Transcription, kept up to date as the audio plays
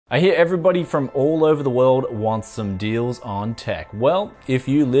I hear everybody from all over the world wants some deals on tech. Well, if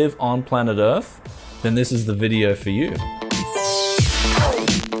you live on planet Earth, then this is the video for you.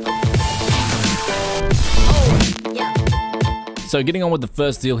 So getting on with the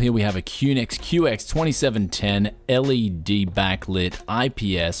first deal here, we have a QNX QX2710 LED backlit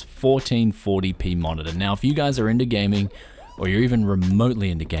IPS 1440p monitor. Now, if you guys are into gaming, or you're even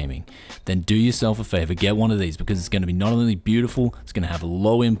remotely into gaming, then do yourself a favor, get one of these because it's going to be not only beautiful, it's going to have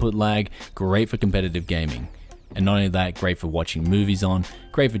low input lag, great for competitive gaming. And not only that, great for watching movies on,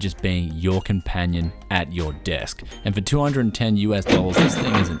 great for just being your companion at your desk. And for $210 US, this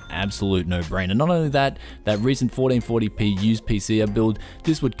thing is an absolute no-brainer. Not only that, that recent 1440p used PC I built,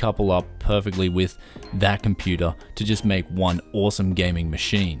 this would couple up perfectly with that computer to just make one awesome gaming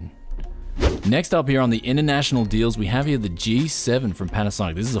machine. Next up here on the international deals, we have here the G7 from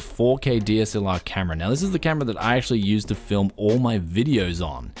Panasonic. This is a 4K DSLR camera. Now this is the camera that I actually use to film all my videos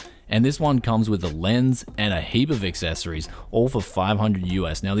on. And this one comes with a lens and a heap of accessories, all for $500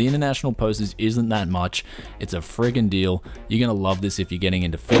 US. Now the international postage isn't that much. It's a friggin' deal. You're gonna love this if you're getting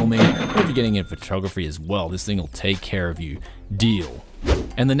into filming, or if you're getting into photography as well. This thing will take care of you. Deal.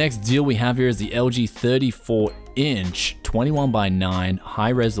 And the next deal we have here is the LG 34-inch 21:9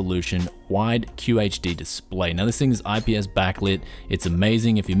 high resolution wide QHD display. Now this thing is IPS backlit. It's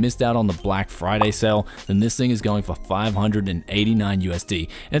amazing. If you missed out on the Black Friday sale, then this thing is going for $589 USD.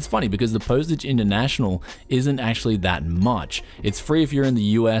 And it's funny because the postage international isn't actually that much. It's free if you're in the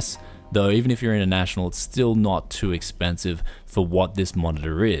US, though even if you're international, it's still not too expensive for what this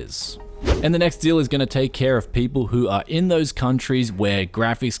monitor is. And the next deal is going to take care of people who are in those countries where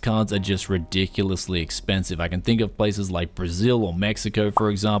graphics cards are just ridiculously expensive. I can think of places like Brazil or Mexico,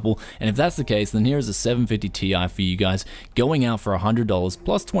 for example. And if that's the case, then here's a 750 Ti for you guys, going out for $100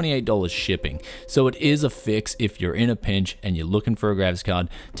 plus $28 shipping. So it is a fix if you're in a pinch and you're looking for a graphics card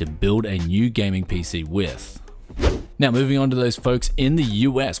to build a new gaming PC with. Now moving on to those folks in the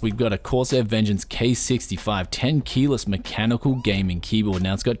US, we've got a Corsair Vengeance K65 10 keyless mechanical gaming keyboard.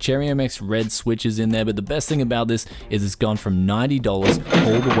 Now it's got Cherry MX red switches in there, but the best thing about this is it's gone from $90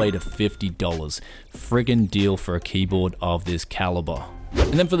 all the way to $50. Friggin' deal for a keyboard of this caliber.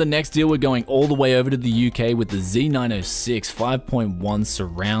 And then for the next deal, we're going all the way over to the UK with the Z906 5.1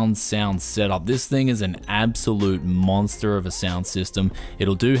 surround sound setup. This thing is an absolute monster of a sound system.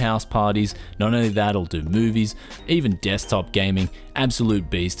 It'll do house parties, not only that, it'll do movies, even desktop gaming, absolute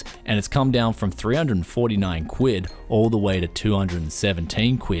beast. And it's come down from 349 quid all the way to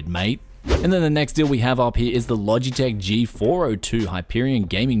 217 quid, mate. And then the next deal we have up here is the Logitech G402 Hyperion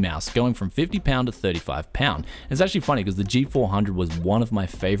gaming mouse, going from £50 to £35. It's actually funny because the G400 was one of my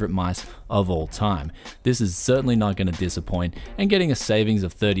favorite mice of all time. This is certainly not going to disappoint, and getting a savings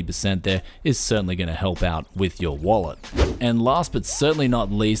of 30% there is certainly going to help out with your wallet. And last but certainly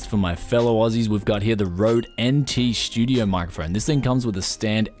not least, for my fellow Aussies, we've got here the Rode NT Studio microphone. This thing comes with a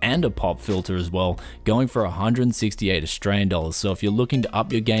stand and a pop filter as well, going for 168 Australian dollars. So if you're looking to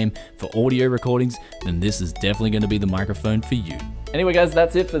up your game for audio recordings, then this is definitely going to be the microphone for you. Anyway guys,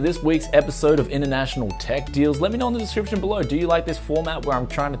 that's it for this week's episode of International Tech Deals. Let me know in the description below, do you like this format where I'm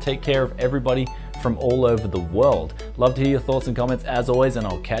trying to take care of everybody from all over the world? Love to hear your thoughts and comments as always, and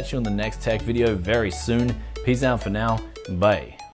I'll catch you in the next tech video very soon. Peace out for now. Bye.